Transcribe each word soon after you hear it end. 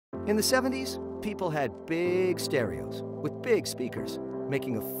In the 70s, people had big stereos with big speakers,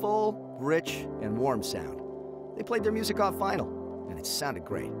 making a full, rich, and warm sound. They played their music off vinyl, and it sounded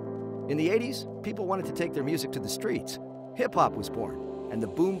great. In the 80s, people wanted to take their music to the streets. Hip-hop was born, and the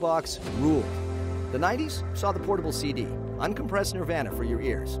boombox ruled. The 90s saw the portable CD, uncompressed Nirvana for your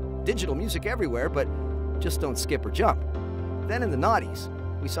ears. Digital music everywhere, but just don't skip or jump. Then in the noughties,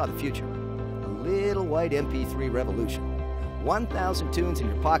 we saw the future. A little white MP3 revolution. 1,000 tunes in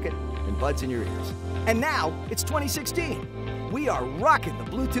your pocket and buds in your ears. And now, it's 2016. We are rocking the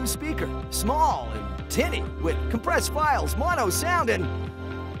Bluetooth speaker. Small and tinny, with compressed files, mono sound, and...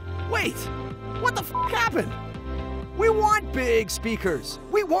 Wait! What the f*** happened? We want big speakers.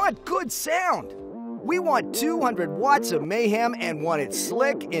 We want good sound. We want 200 watts of mayhem and want it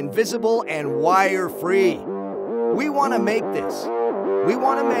slick, invisible, and wire-free. We want to make this. We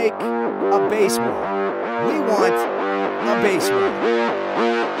want to make a Basswall. We want a Basswall.